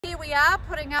we are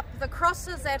putting up the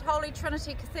crosses at Holy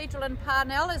Trinity Cathedral in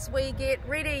Parnell as we get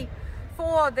ready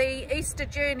for the Easter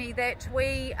journey that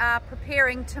we are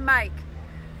preparing to make.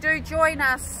 Do join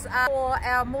us for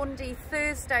our Maundy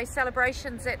Thursday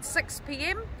celebrations at 6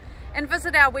 p.m. and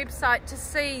visit our website to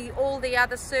see all the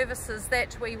other services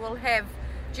that we will have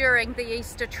during the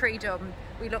Easter Triduum.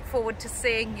 We look forward to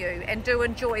seeing you, and do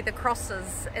enjoy the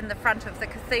crosses in the front of the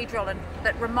cathedral and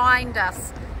that remind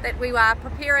us that we are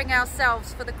preparing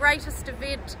ourselves for the greatest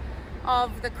event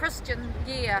of the Christian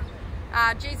year,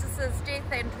 Jesus'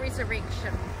 death and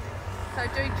resurrection. So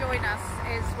do join us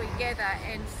as we gather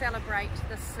and celebrate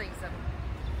this season.